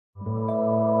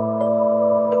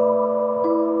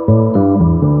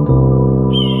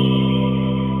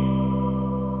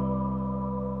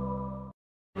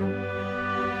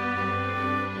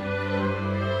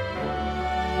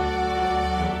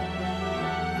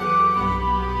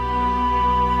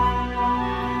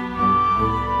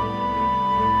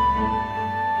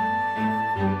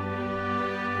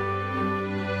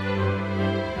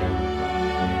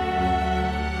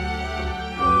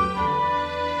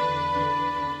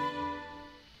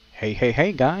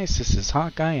Hey guys, this is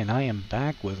Hawkeye and I am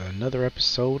back with another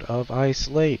episode of Ice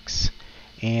Lakes.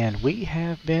 And we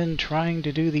have been trying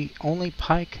to do the only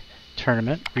pike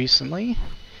tournament recently.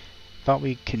 Thought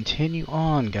we'd continue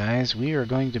on, guys. We are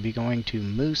going to be going to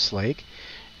Moose Lake.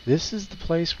 This is the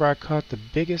place where I caught the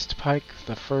biggest pike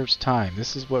the first time.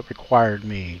 This is what required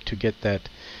me to get that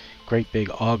great big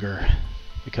auger.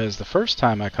 Because the first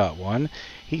time I caught one,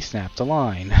 he snapped a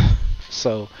line.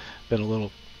 So, been a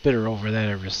little bitter over that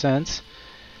ever since.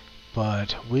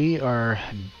 But we are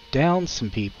down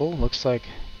some people. Looks like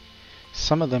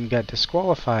some of them got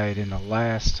disqualified in the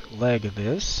last leg of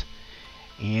this.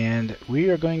 And we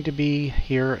are going to be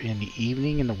here in the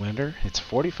evening in the winter. It's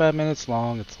 45 minutes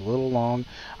long. It's a little long.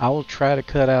 I will try to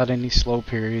cut out any slow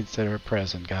periods that are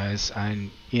present, guys. A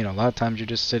lot of times you're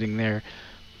just sitting there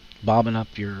bobbing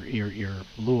up your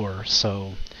lure.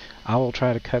 So I will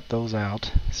try to cut those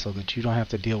out so that you don't have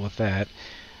to deal with that.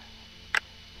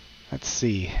 Let's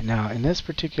see. Now, in this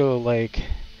particular lake,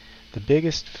 the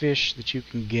biggest fish that you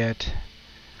can get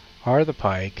are the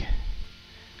pike,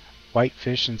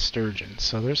 whitefish, and sturgeon.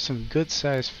 So there's some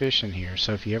good-sized fish in here.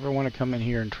 So if you ever want to come in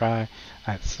here and try,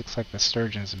 it looks like the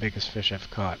sturgeon is the biggest fish I've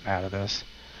caught out of this.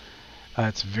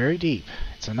 It's very deep.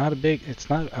 It's not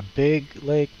a big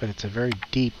lake, but it's a very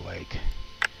deep lake.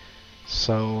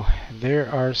 So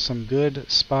there are some good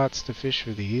spots to fish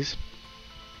for these.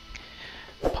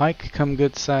 Pike come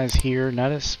good size here,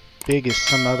 not as big as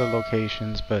some other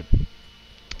locations, but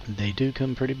they do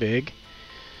come pretty big.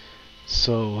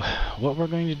 So what we're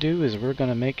going to do is we're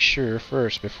going to make sure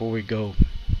first, before we go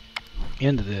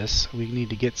into this, we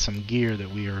need to get some gear that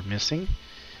we are missing.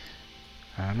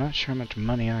 I'm not sure how much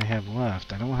money I have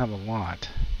left. I don't have a lot.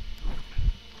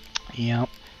 Yep.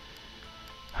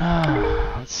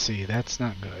 Let's see, that's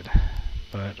not good.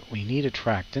 But we need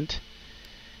attractant.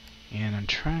 And I'm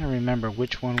trying to remember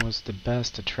which one was the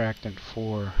best attractant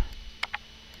for.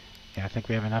 Yeah, I think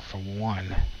we have enough for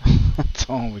one. That's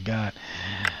all we got.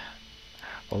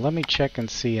 Well, let me check and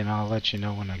see, and I'll let you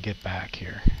know when I get back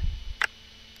here.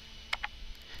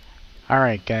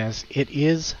 Alright, guys, it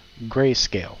is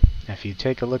grayscale. If you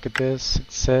take a look at this, it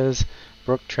says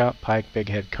brook trout, pike,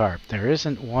 bighead carp. There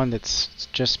isn't one that's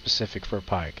just specific for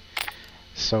pike.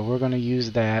 So we're going to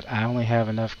use that. I only have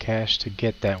enough cash to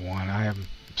get that one. I am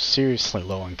seriously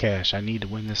low on cash. I need to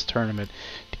win this tournament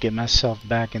to get myself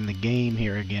back in the game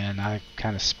here again. I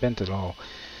kind of spent it all.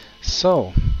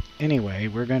 So anyway,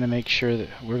 we're going to make sure that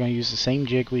we're going to use the same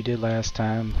jig we did last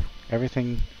time.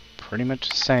 Everything pretty much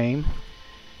the same.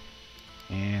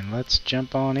 And let's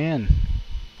jump on in.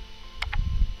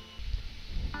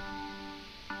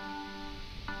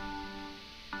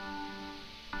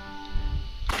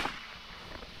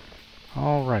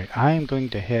 Alright, I am going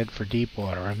to head for deep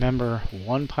water. Remember,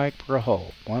 one pike per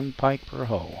hole. One pike per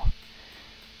hole.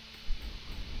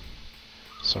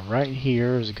 So right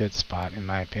here is a good spot in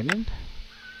my opinion.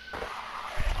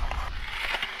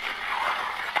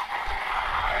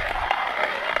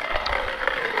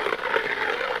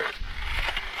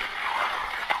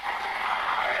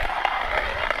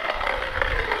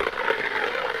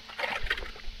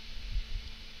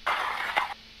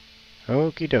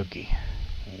 Okie dokie.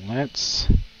 Let's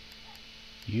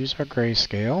use our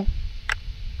grayscale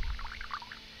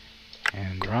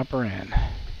and drop her in.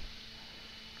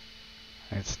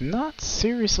 It's not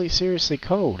seriously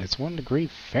cold. It's 1 degree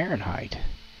Fahrenheit.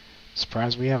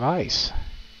 Surprised we have ice.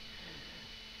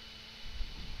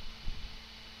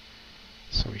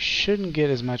 So we shouldn't get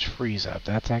as much freeze up.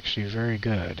 That's actually very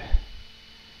good.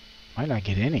 Might not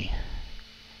get any.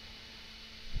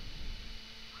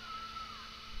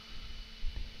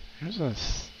 There's a...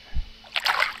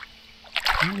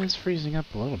 It is freezing up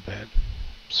a little bit.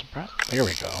 Surprised. There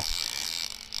we go.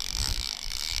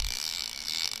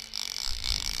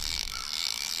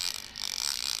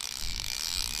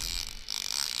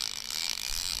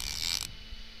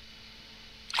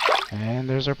 And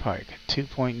there's our pike,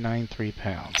 2.93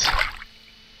 pounds.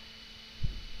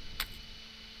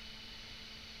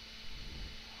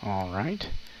 Alright,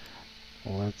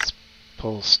 let's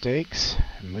pull stakes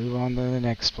and move on to the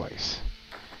next place.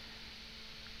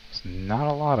 There's not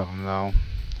a lot of them though.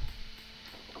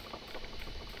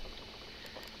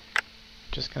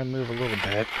 Just gonna move a little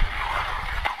bit.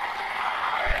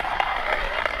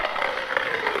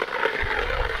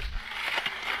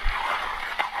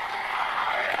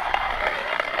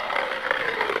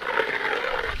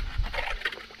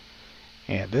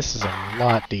 Yeah, this is a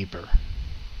lot deeper.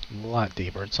 A lot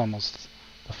deeper. It's almost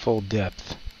the full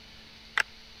depth.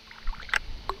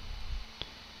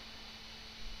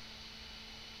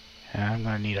 And I'm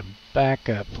going to need a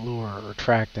backup lure or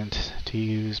attractant to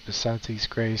use besides these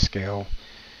grayscale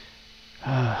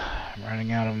I'm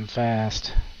running out of them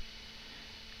fast.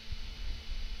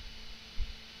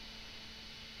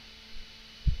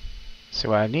 So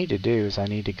what I need to do is I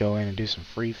need to go in and do some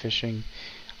free fishing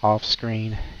off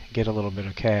screen, get a little bit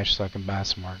of cash so I can buy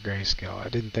some more grayscale. I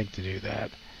didn't think to do that.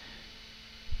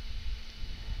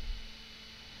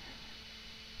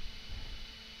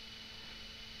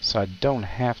 So I don't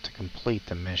have to complete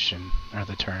the mission or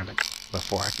the tournament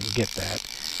before I can get that.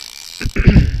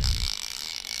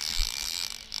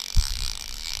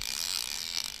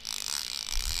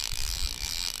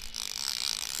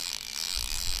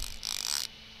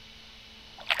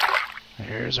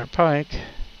 Here's our pike.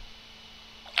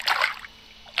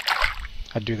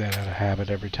 I do that out of habit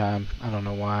every time. I don't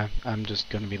know why. I'm just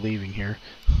going to be leaving here.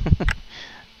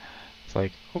 It's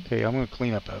like, okay, I'm going to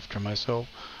clean up after myself.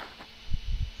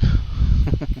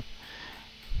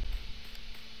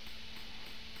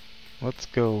 Let's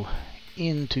go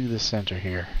into the center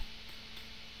here.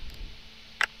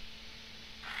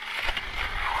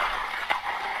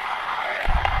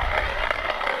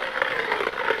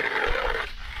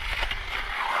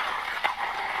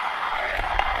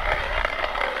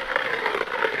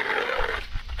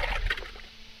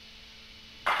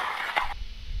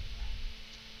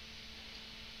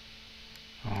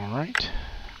 Alright,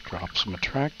 drop some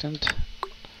attractant,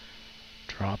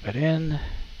 drop it in.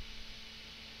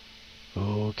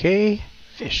 Okay,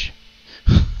 fish.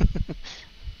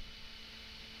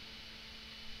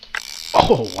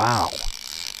 Oh, wow.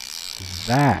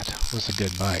 That was a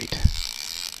good bite.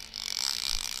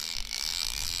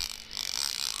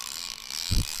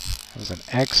 That was an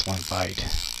excellent bite.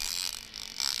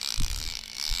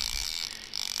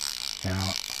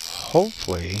 Now,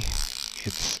 hopefully,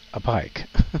 it's a pike.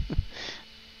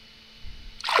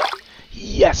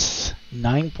 Yes!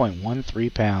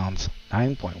 9.13 pounds.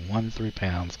 9.13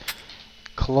 pounds.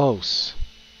 Close.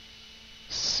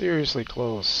 Seriously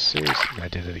close. Seriously, I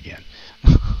did it again.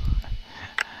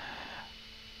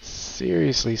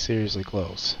 Seriously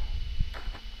close.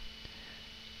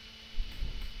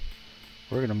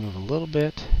 We're going to move a little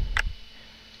bit.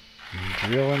 And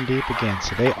drill in deep again.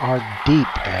 So they are deep,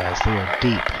 guys. They are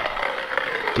deep.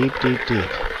 Deep.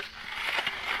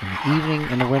 In the evening,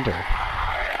 in the winter.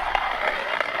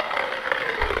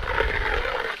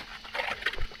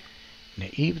 In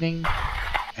the evening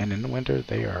and in the winter,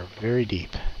 they are very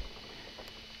deep.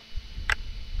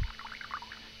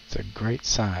 It's a great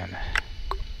sign.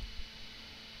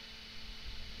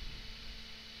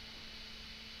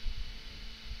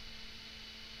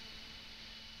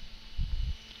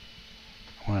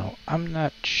 Well, I'm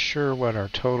not sure what our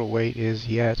total weight is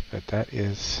yet, but that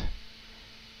is...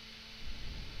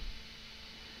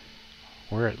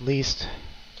 we're at least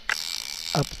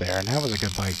up there, and that was a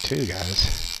good bite too,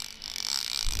 guys.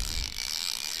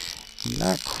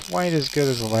 Not quite as good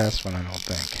as the last one, I don't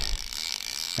think.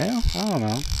 Well, I don't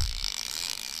know.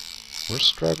 We're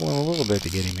struggling a little bit to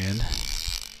get him in.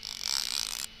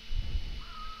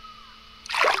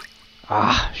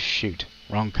 Ah, shoot.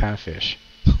 Wrong kind of fish.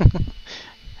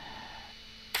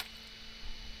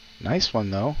 Nice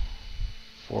one, though.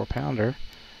 4-pounder.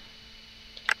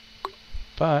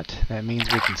 But that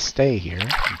means we can stay here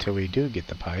until we do get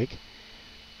the pike.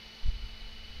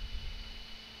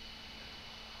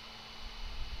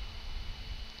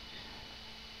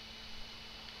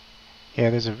 Yeah,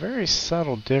 there's a very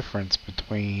subtle difference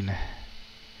between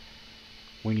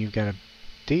when you've got a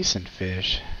decent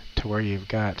fish to where you've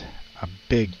got a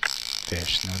big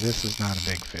fish. Now, this is not a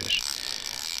big fish.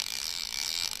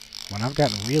 When I've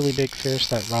got really big fish,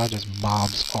 that rod just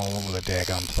bobs all over the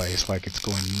daggone place like it's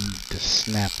going to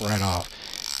snap right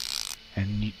off.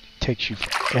 And it takes you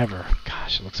forever.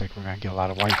 Gosh, it looks like we're going to get a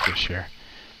lot of whitefish here.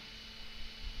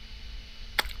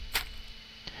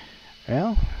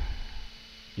 Well,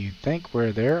 you'd think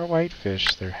where there are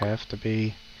whitefish, there have to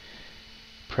be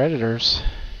predators.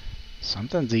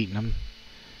 Something's eating them.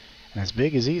 And as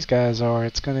big as these guys are,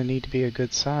 it's going to need to be a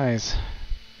good size.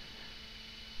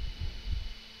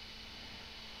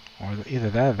 Or either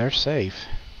that or they're safe.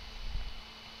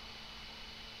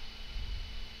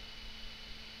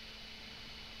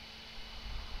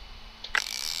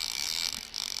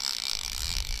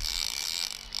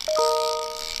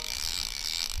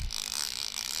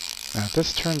 Now if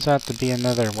this turns out to be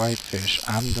another whitefish,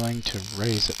 I'm going to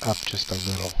raise it up just a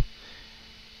little.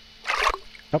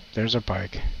 Oh, there's our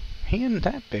pike. He isn't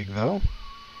that big though.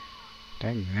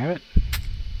 Dang nabbit.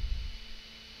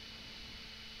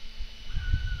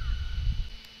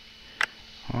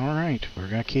 Alright, we're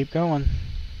going to keep going.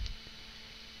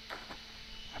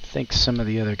 I think some of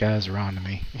the other guys are on to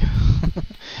me.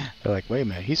 They're like, wait a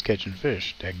minute, he's catching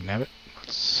fish. Dang nabbit.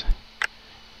 Let's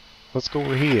Let's go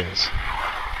where he is.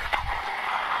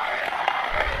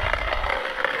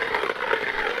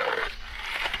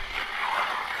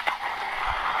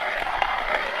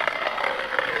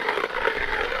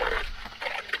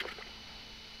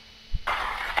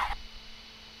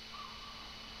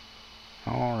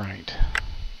 Alright.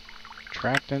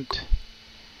 Attractant.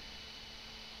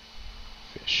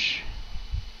 Fish.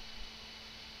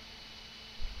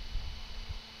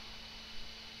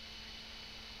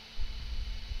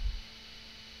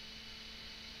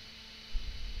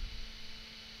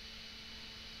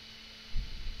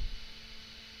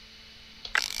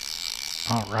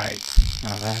 Alright.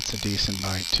 Now that's a decent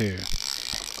bite too.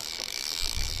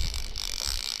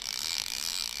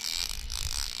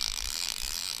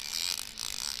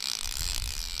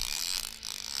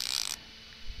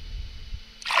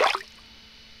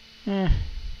 Eh.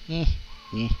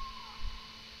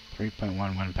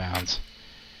 3.11 pounds.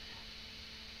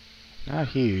 Not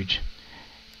huge.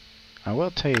 I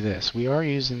will tell you this, we are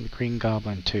using the Green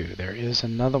Goblin too. There is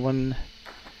another one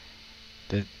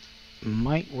that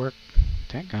might work,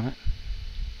 dadgummit,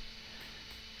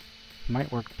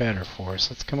 might work better for us.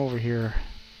 Let's come over here.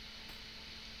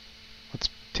 Let's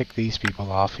tick these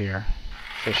people off here.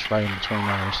 Fish right in between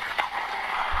theirs.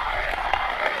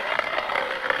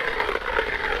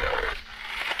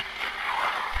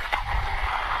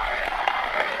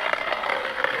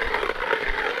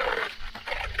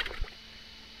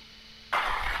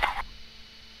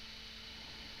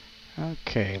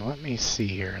 Okay, let me see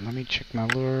here. Let me check my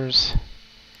lures.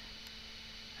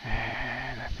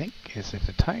 And I think, is it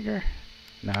a tiger?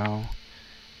 No.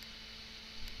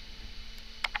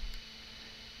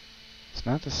 It's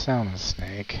not the salmon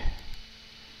snake.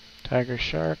 Tiger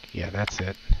shark? Yeah, that's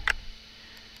it.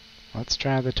 Let's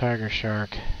try the tiger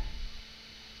shark.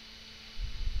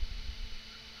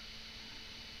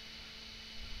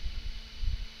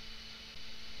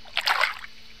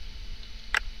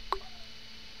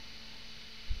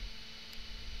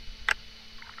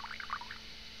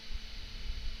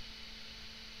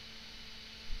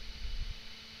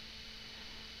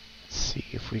 See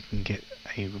if we can get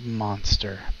a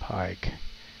monster pike.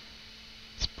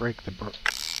 Let's break the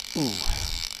ooh.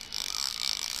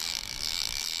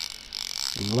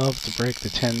 Love to break the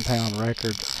 10-pound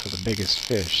record for the biggest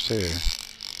fish too.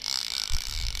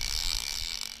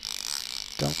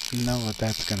 Don't know if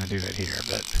that's gonna do it here,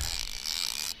 but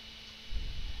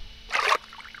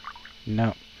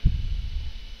no.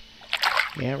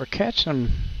 Yeah, we're catching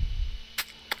them.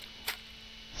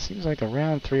 Seems like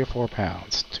around 3 or 4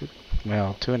 pounds.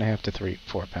 Well, 2.5 to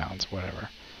 4 pounds, whatever.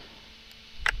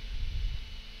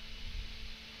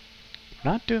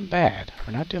 We're not doing bad.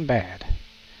 We're not doing bad.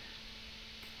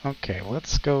 Okay,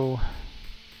 let's go.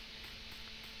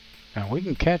 Now we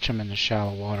can catch them in the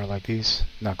shallow water like these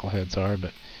knuckleheads are,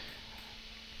 but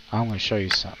I want to show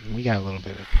you something. We got a little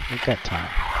bit of, we've got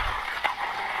time.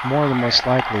 More than most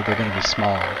likely, they're going to be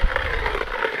smaller.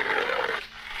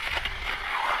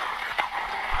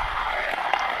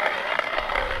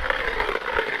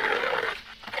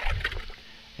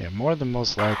 Yeah, more than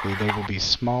most likely, they will be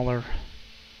smaller.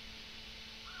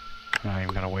 I'm not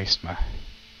even going to waste my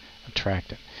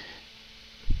attractant.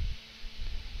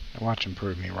 Watch them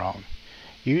prove me wrong.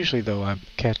 Usually, though, I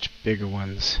catch bigger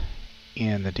ones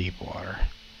in the deep water.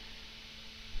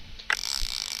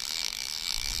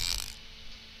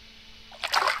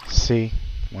 See?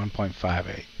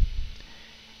 1.58.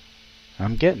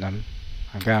 I'm getting them.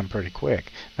 I got them pretty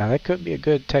quick. Now, that could be a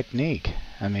good technique.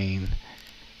 I mean,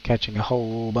 catching a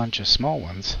whole bunch of small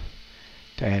ones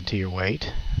to add to your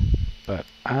weight. But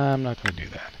I'm not going to do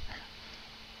that.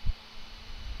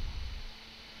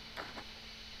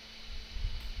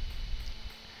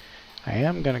 I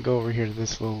am going to go over here to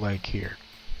this little lake here.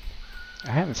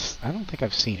 I don't think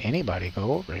I've seen anybody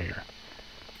go over here.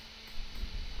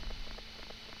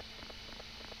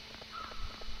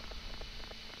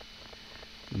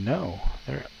 No,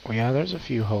 yeah, there's a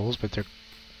few holes, but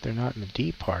they're not in the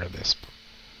deep part of this.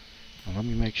 Now, let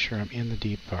me make sure I'm in the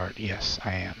deep part. Yes,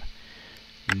 I am.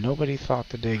 Nobody thought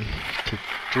to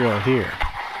drill here.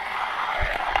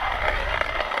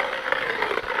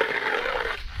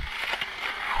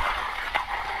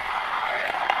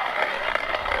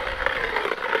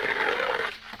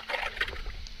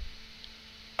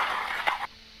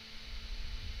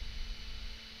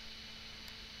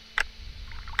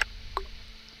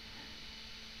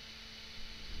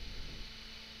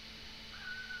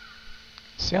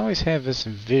 See, I always have this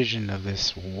vision of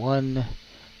this one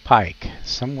pike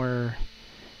somewhere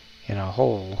in a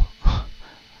hole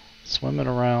swimming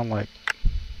around like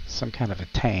some kind of a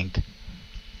tank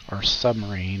or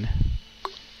submarine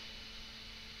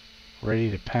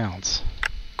ready to pounce.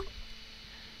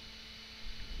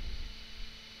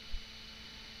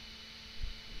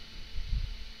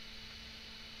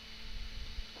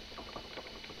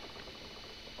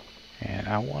 And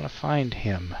I want to find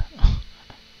him.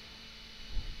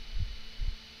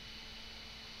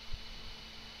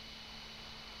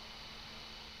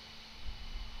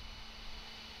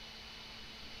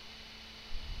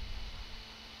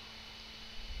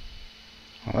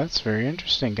 Well, that's very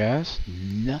interesting, guys.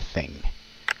 Nothing.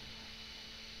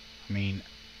 I mean,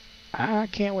 I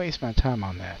can't waste my time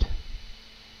on that.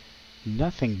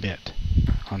 Nothing bit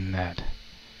on that.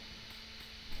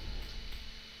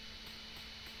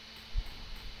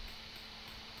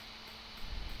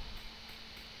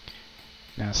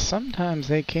 Now, sometimes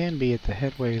they can be at the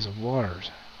headways of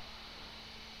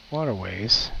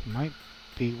waterways. Might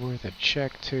be worth a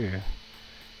check, too.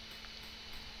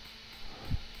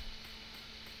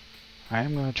 I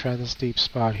am going to try this deep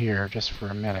spot here just for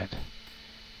a minute.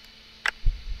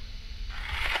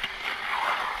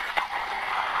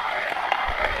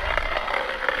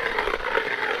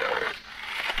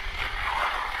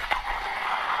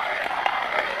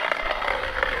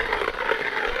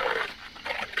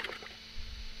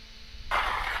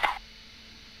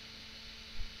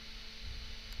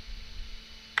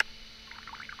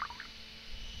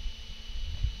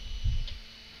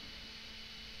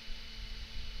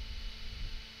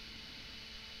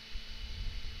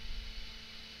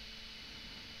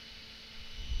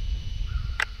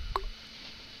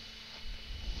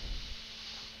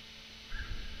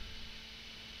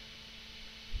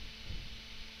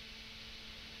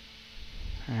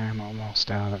 I'm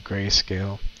almost out of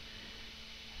grayscale.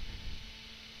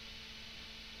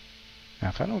 Now,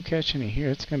 if I don't catch any here,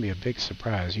 it's going to be a big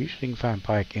surprise. Usually you can find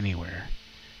pike anywhere.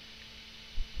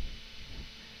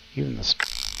 Even the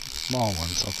small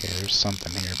ones. Okay, there's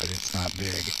something here, but it's not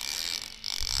big.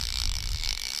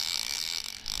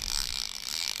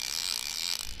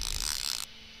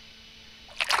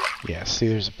 Yeah, see,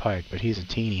 there's a pike, but he's a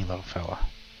teeny little fella.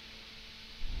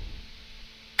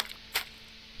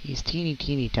 He's teeny,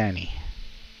 teeny, tiny.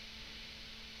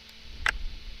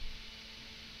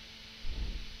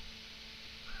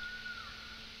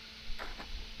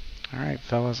 Alright,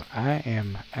 fellas, I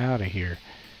am out of here.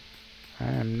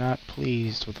 I am not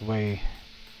pleased with the way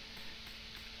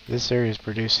this area is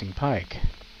producing pike.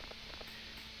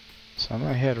 So I'm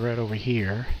going to head right over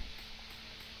here.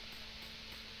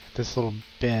 At this little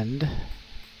bend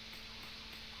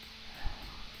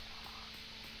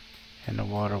in the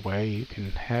waterway. You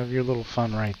can have your little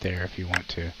fun right there if you want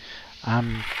to.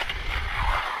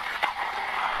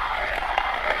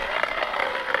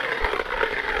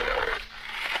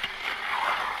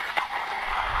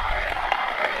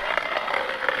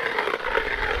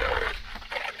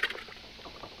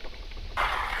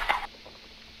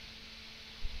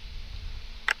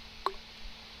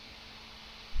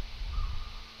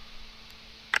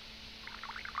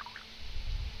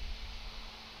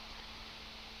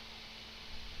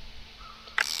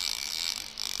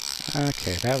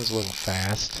 Okay, that was a little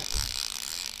fast.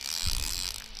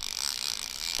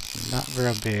 Not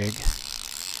very big.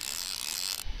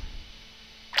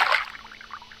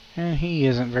 And he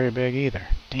isn't very big either.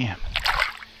 Damn.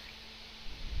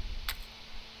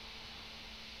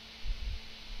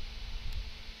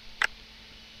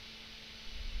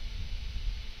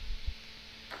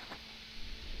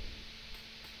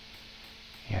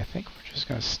 Yeah, I think we're just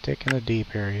going to stick in the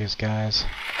deep areas, guys.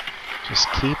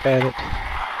 Just keep at it.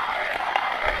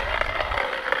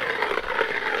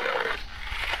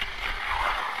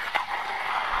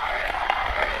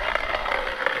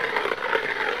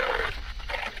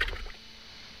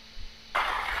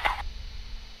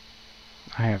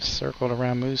 I have circled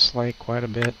around Moose Lake quite a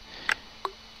bit,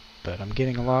 but I'm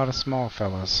getting a lot of small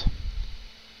fellas.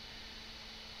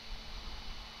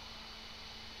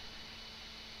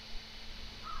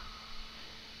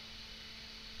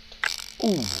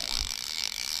 Ooh.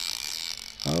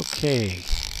 Okay.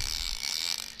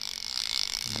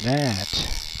 That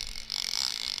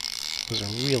was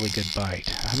a really good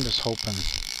bite. I'm just hoping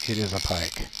it is a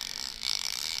pike.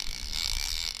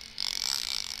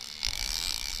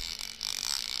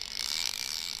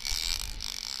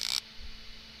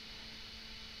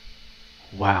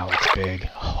 Wow, it's big.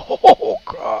 Oh,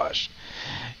 gosh.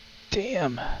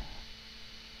 Damn.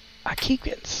 I keep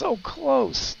getting so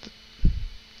close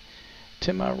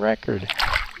to my record.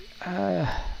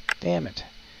 Damn it.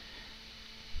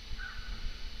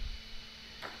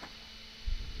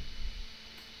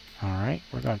 Alright,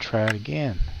 we're going to try it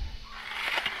again.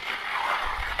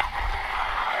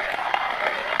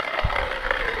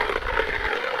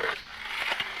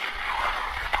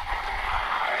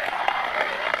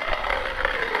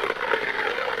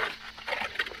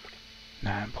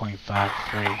 not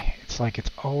free. It's like it's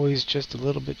always just a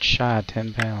little bit shy of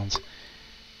 10 pounds.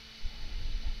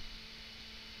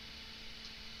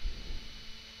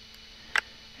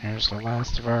 There's the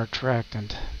last of our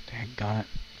attractant. Daggone it.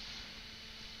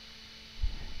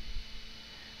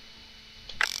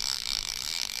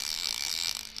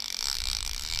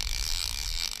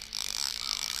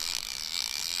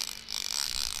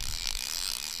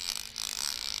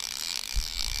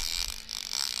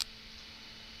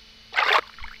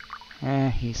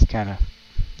 He's kind of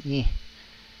meh.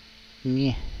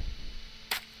 Meh.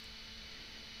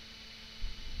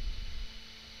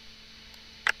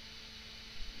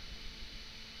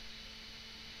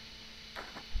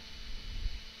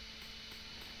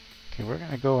 Okay, we're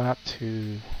gonna go out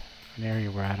to an area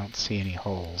where I don't see any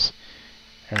holes.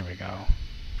 There we go.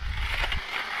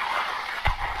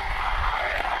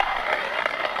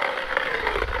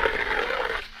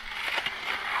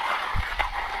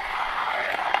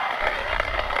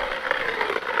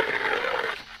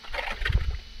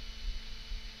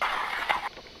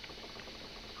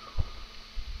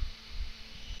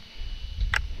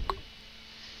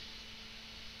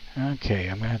 Okay,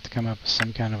 I'm gonna have to come up with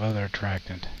some kind of other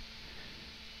attractant.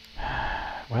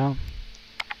 Well,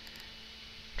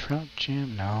 trout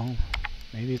jam, no.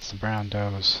 Maybe it's the brown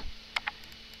does.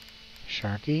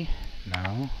 Sharky,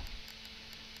 no.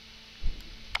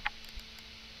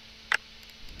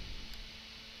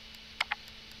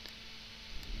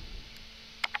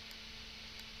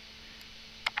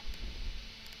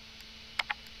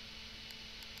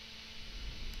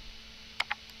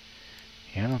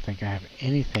 Yeah, I don't think I have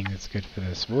anything that's good for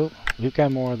this. Well, we've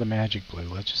got more of the magic blue.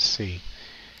 Let's just see.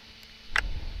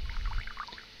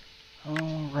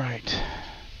 Alright.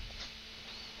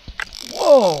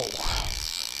 Whoa!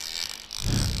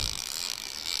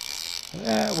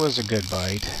 That was a good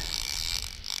bite.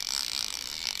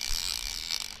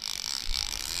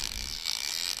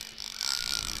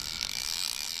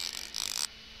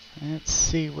 Let's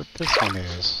see what this one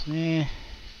is.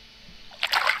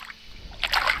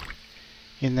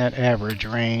 In that average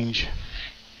range.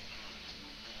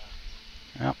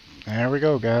 Yep, there we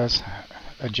go, guys.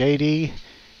 A JD,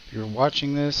 if you're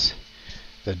watching this,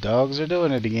 the dogs are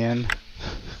doing it again.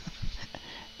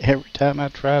 Every time I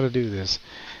try to do this.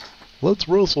 Let's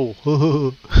wrestle.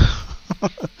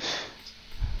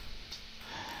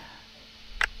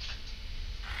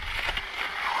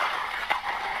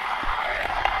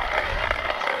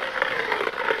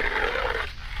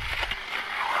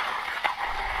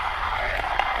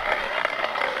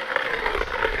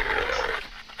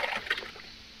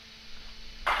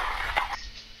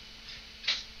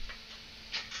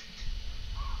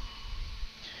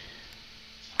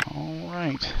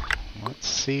 Alright, let's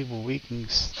see what we can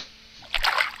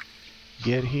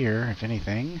get here, if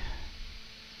anything.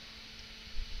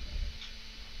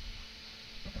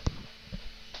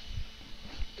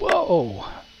 Whoa!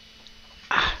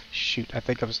 Ah, shoot, I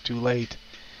think I was too late.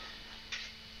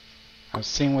 I was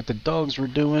seeing what the dogs were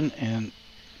doing, and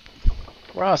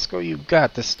Roscoe, you've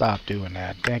got to stop doing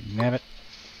that. Dagnabbit.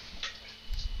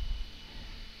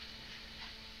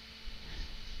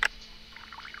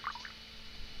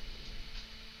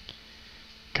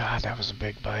 God, that was a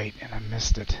big bite, and I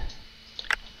missed it.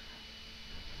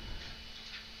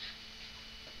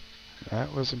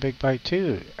 That was a big bite,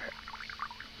 too.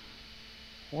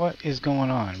 What is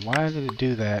going on? Why did it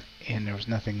do that, and there was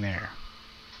nothing there?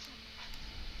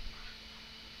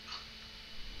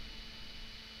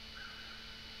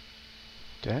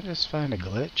 Did I just find a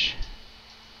glitch?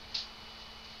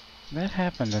 That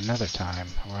happened another time,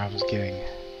 where I was getting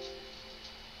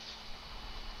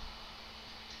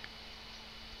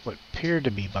what appeared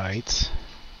to be bites,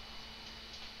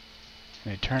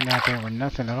 and it turned out there were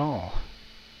nothing at all.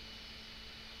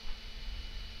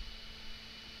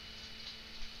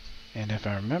 And if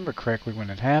I remember correctly, when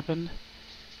it happened,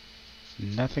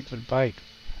 nothing would bite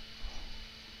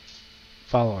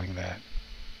following that.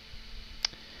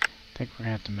 I think we're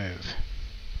going to have to move.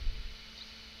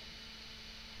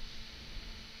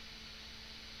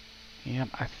 Yep,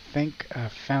 I think I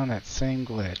found that same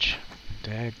glitch.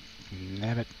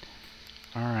 Dagnabbit.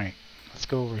 Alright, let's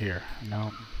go over here.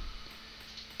 No.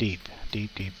 Deep,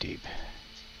 deep, deep, deep.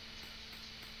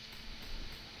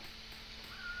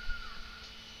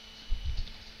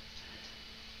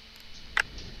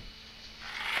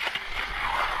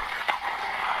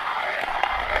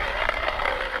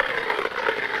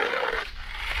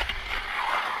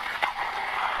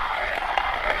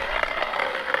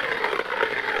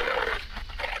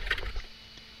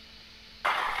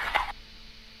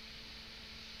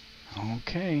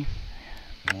 Okay,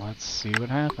 let's see what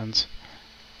happens.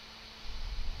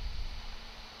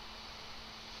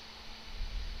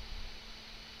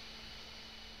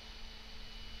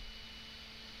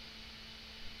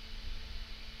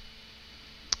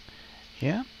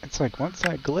 Yeah, it's like once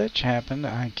that glitch happened,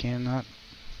 I cannot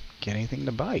get anything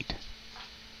to bite.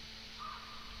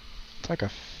 It's like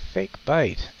a fake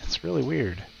bite. It's really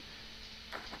weird.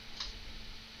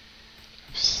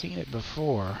 I've seen it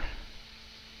before.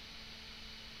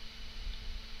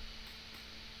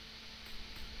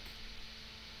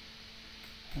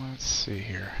 Let's see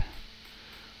here.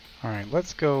 Alright,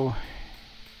 let's go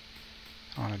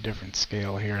on a different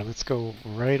scale here. Let's go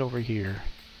right over here.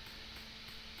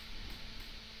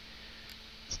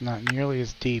 It's not nearly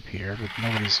as deep here, but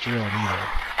nobody's drilled either.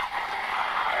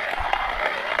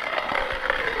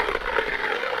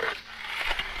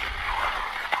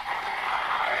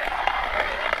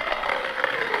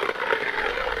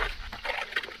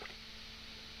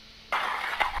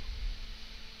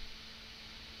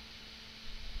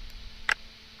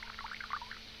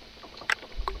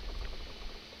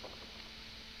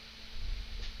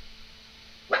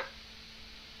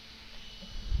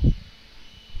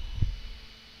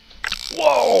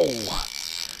 Whoa!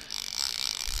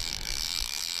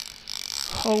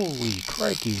 Holy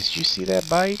crikeys, did you see that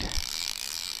bite?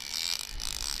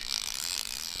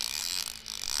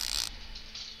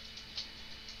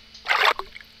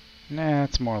 Nah,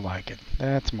 that's more like it.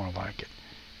 That's more like it.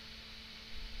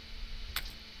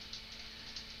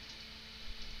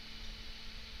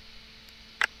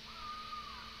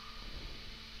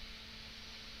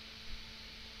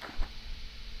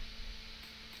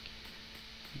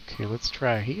 Okay, let's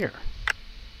try here.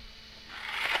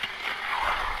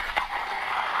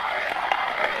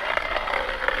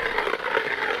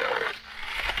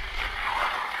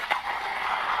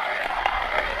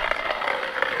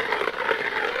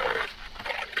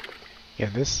 Yeah,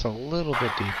 this is a little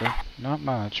bit deeper. Not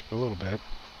much, but a little bit.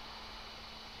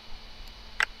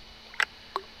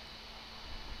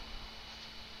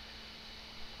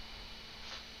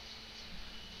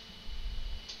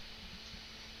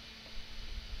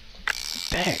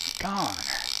 Daggone.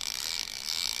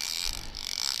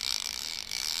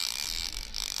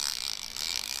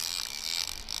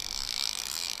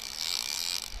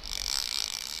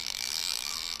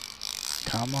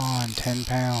 Come on, 10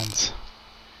 pounds.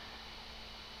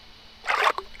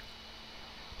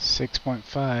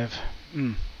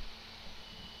 6.5.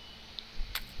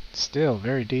 Still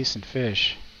very decent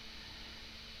fish.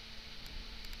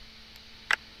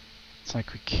 It's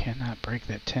like we cannot break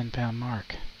that 10-pound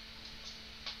mark.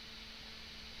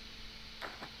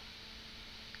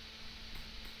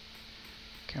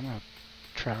 Okay, I'm gonna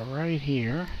try right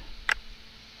here.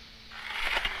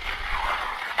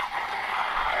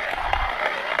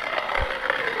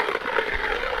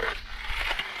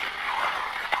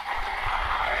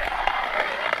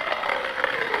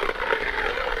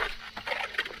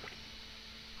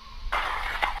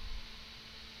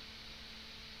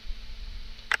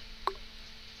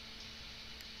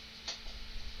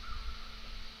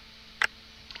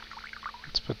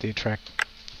 Let's put the attract.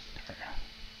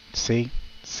 See?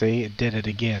 See? It did it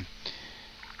again.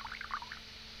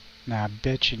 Now I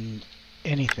bet you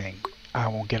anything I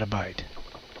won't get a bite.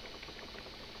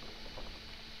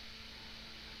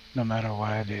 No matter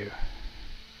what I do.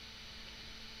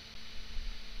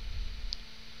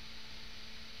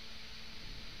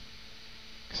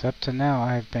 Because up to now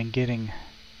I've been getting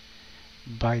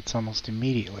bites almost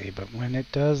immediately, but when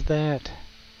it does that,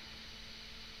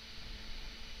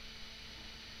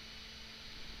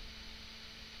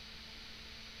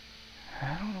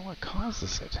 I don't know what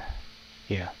causes it.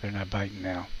 Yeah, they're not biting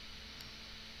now.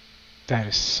 That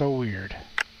is so weird.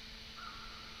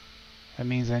 That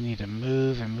means I need to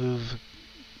move and move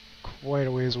quite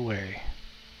a ways away.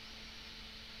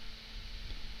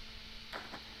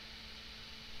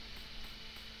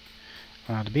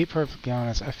 To be perfectly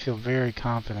honest, I feel very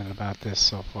confident about this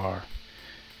so far.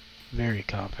 Very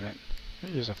confident.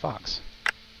 Ooh, there's a fox.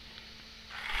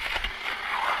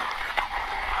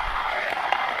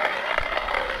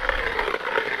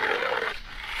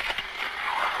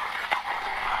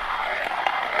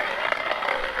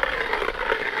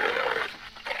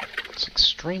 It's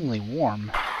extremely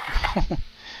warm.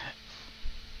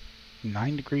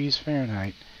 9 degrees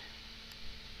Fahrenheit.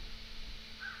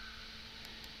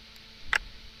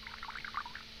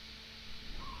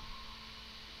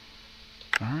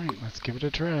 Alright, let's give it a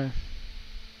try.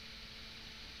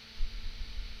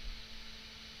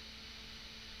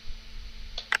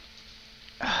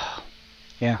 Oh,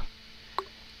 yeah.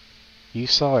 You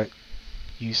saw it.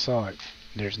 You saw it.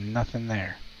 There's nothing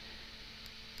there.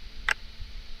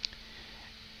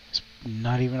 It's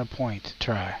not even a point to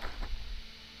try.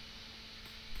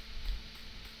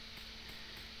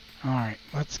 Alright,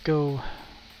 let's go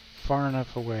far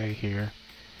enough away here.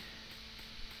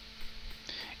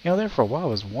 You know, there for a while I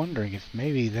was wondering if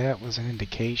maybe that was an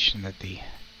indication that you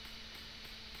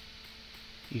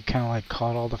kind of like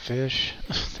caught all the fish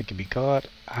that can be caught.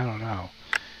 I don't know.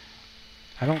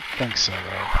 I don't think so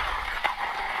though.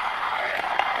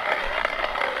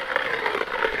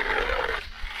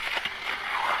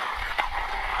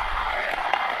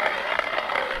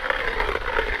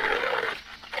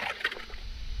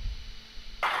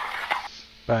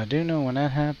 But I do know when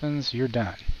that happens, you're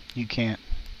done. You can't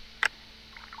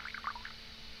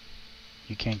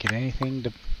get anything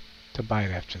to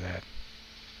bite after that.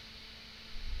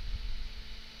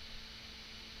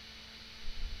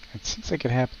 It seems like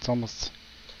it happens almost.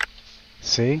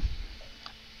 See?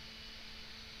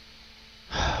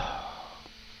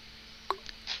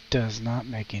 Does not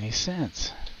make any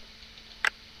sense.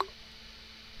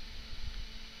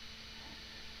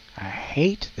 I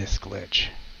hate this glitch.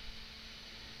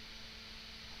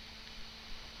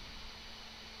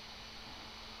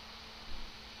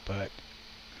 But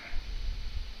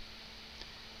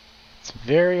it's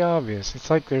very obvious. It's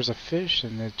like there's a fish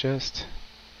and it just...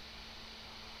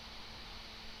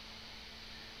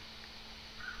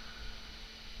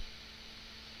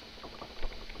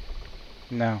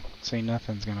 No, see,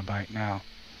 nothing's gonna bite now.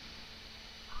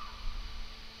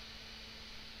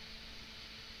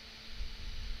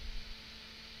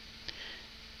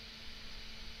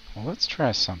 Well, let's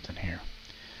try something here.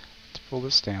 Let's pull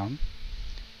this down.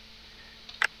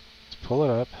 Let's pull it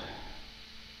up.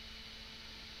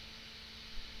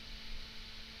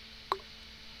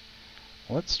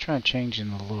 Let's try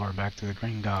changing the lure back to the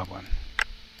Green Goblin.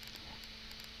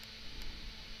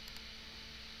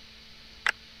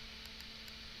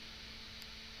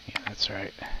 Yeah, that's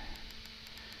right.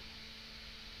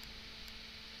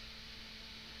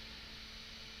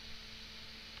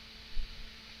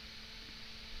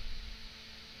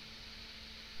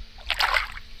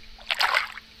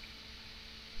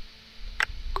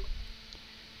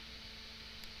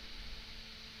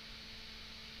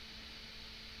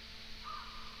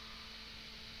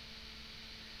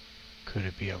 Could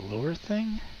it be a lure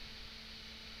thing?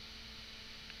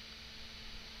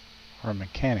 Or a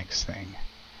mechanics thing?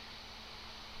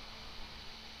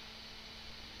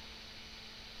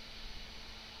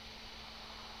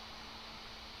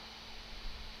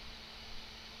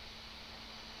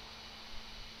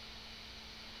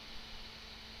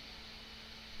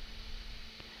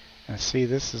 And see,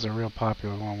 this is a real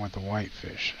popular one with the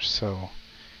whitefish, so...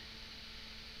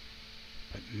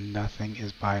 But nothing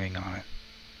is biting on it.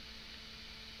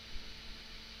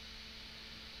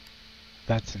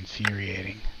 That's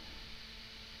infuriating.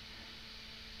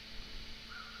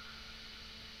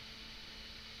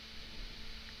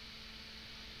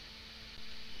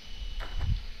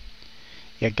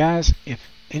 Yeah, guys, if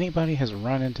anybody has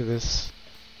run into this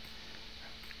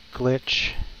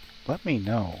glitch, let me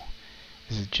know.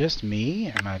 Is it just me?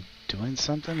 Am I doing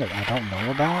something that I don't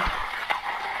know about?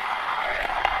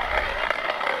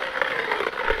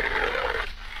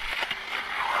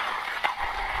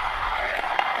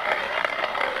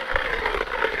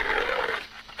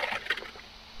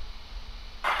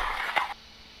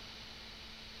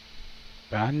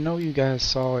 But I know you guys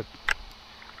saw it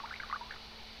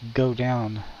go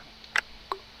down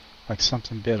like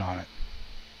something bit on it.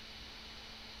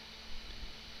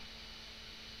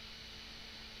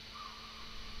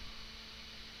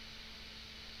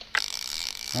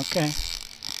 Okay.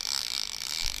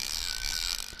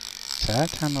 So that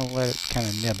time I'll let it kind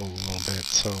of nibble a little bit,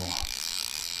 so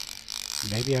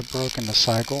maybe I've broken the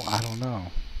cycle, I don't know.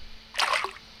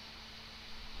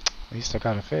 At least I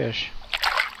got a fish.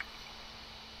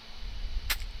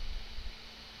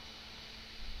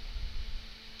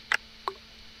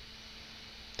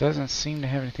 Doesn't seem to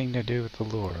have anything to do with the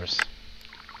lures.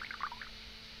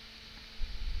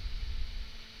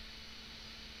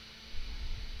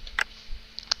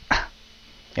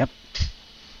 Yep.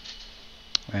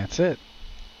 That's it.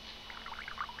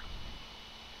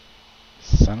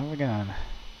 Son of a gun.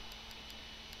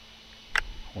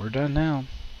 We're done now.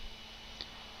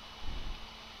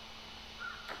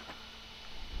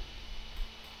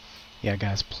 Yeah,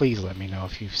 guys, please let me know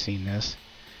if you've seen this.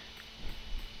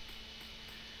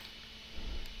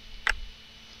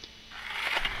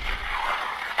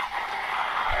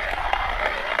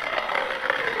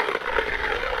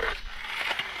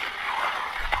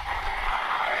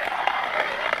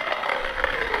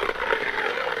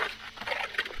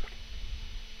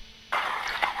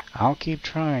 I'll keep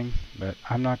trying, but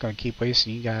I'm not going to keep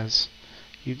wasting you guys'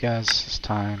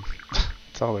 time.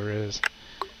 That's all there is.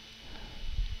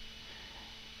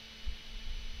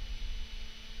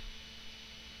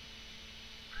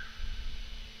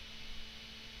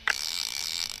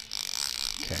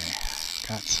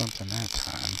 got something that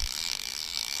time.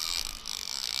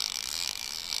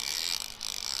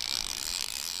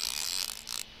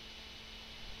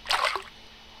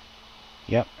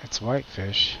 Yep, it's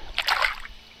whitefish.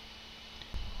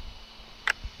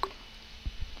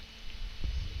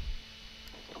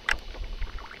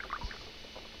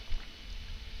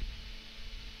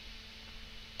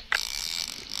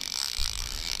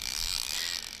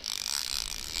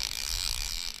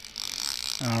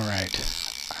 Alright,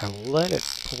 I let it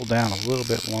pull down a little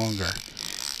bit longer.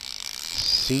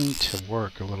 Seemed to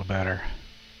work a little better.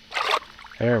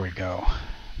 There we go.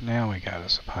 Now we got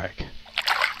us a pike.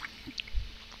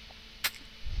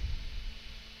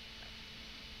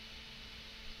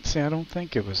 See, I don't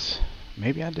think it was...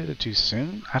 Maybe I did it too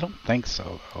soon? I don't think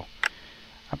so, though.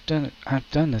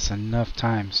 I've done this enough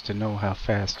times to know how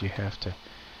fast you have to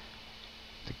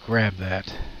grab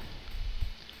that.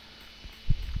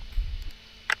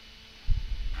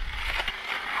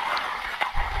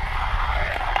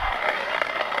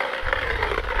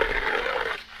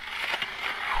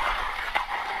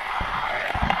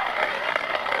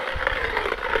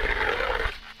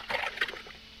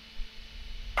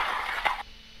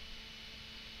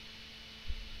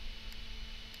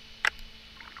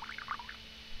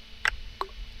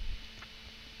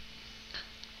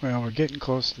 Well, we're getting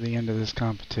close to the end of this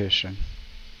competition.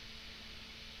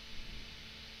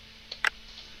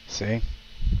 See?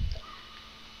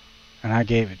 And I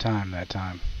gave it time that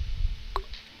time.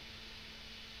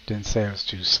 Didn't say I was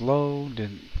too slow,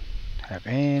 didn't have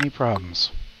any problems.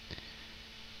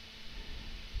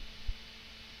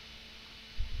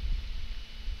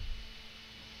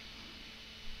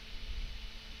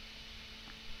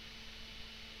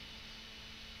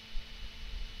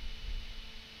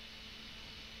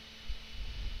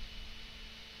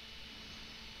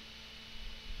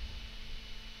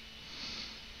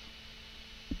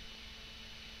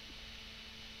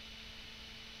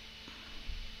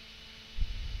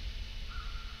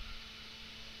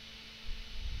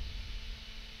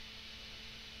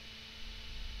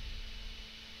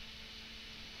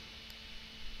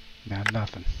 Now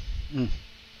nothing.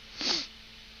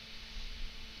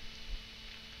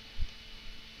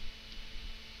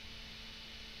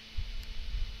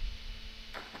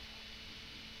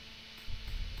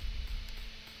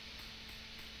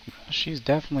 She's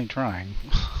definitely trying.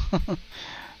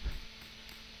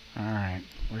 Alright,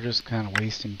 we're just kind of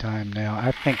wasting time now.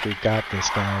 I think we've got this,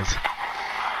 guys.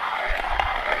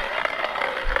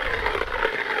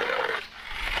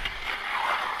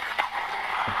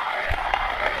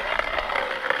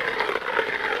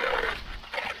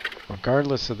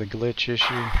 Regardless of the glitch issue,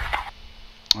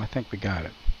 I think we got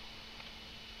it.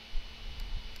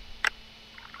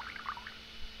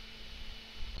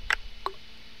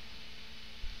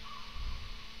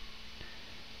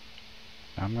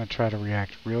 I'm going to try to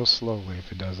react real slowly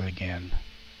if it does it again.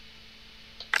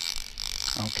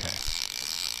 Okay.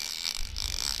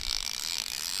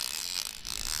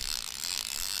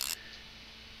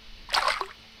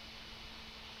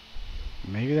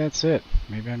 Maybe that's it.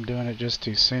 Maybe I'm doing it just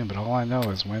too soon, but all I know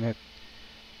is when it...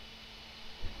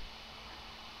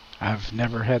 I've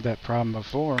never had that problem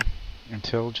before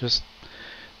until just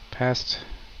past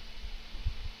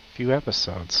few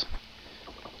episodes.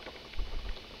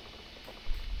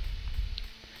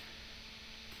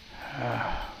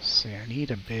 See, I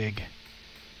need a big,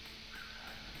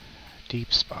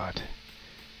 deep spot.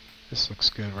 This looks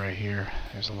good right here.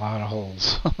 There's a lot of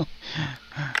holes. A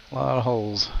lot of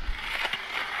holes.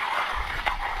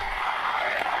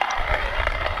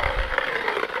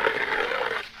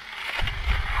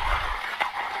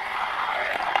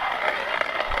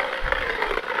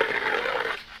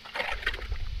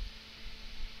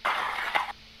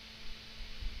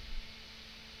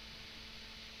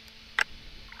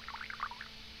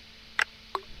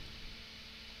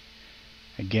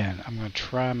 Again, I'm going to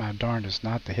try my darndest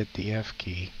not to hit the F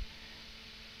key.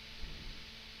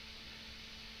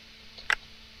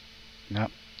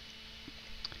 Nope.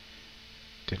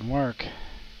 Didn't work.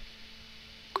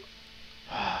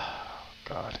 Oh,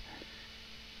 God.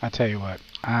 I tell you what,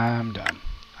 I'm done.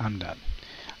 I'm done.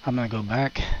 I'm going to go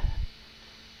back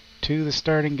to the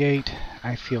starting gate.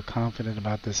 I feel confident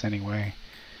about this anyway.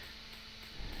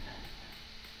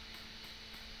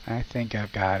 I think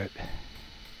I've got it.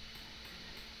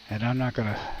 And I'm not going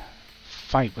to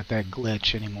fight with that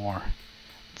glitch anymore.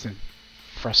 It's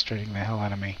frustrating the hell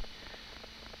out of me.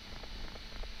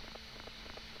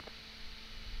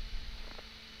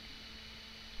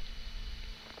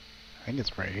 I think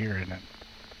it's right here, isn't it?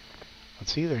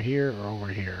 It's either here or over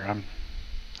here.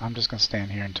 I'm just going to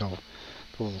stand here until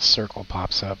the little circle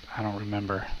pops up. I don't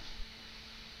remember.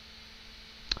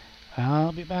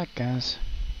 I'll be back, guys.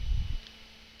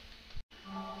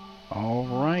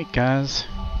 Alright, guys.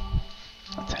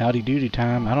 It's howdy doody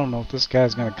time. I don't know if this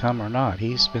guy's gonna come or not.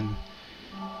 He's been...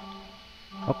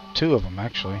 Oh, two of them,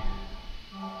 actually.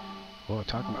 Well,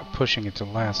 talking about pushing it to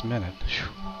the last minute. Whew.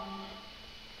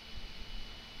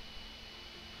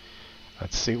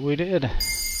 Let's see what we did.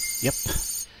 Yep.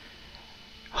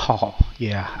 Oh,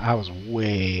 yeah, I was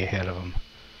way ahead of him.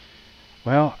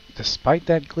 Well, despite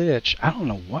that glitch, I don't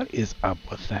know what is up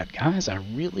with that, guys. I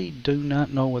really do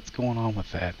not know what's going on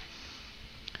with that.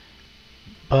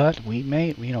 But we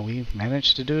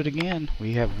managed to do it again.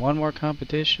 We have one more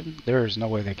competition. There is no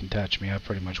way they can touch me. I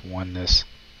pretty much won this.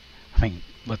 I mean,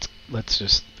 let's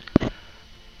just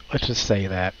say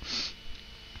that.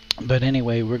 But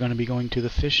anyway, we're going to be going to the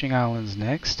fishing islands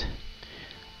next.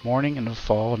 Morning in the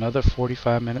fall, another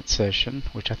 45-minute session,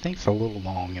 which I think is a little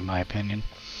long in my opinion.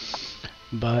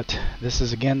 But this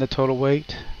is again the total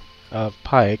weight of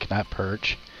pike, not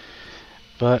perch.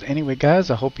 But anyway, guys,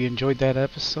 I hope you enjoyed that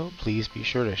episode. Please be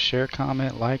sure to share,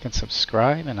 comment, like, and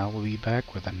subscribe, and I will be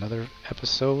back with another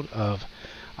episode of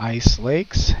Ice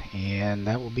Lakes, and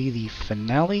that will be the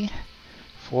finale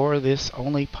for this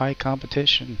only pike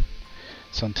competition.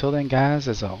 So until then, guys,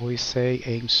 as I always say,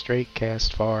 aim straight,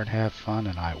 cast far, and have fun,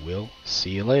 and I will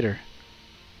see you later.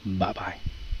 Bye-bye.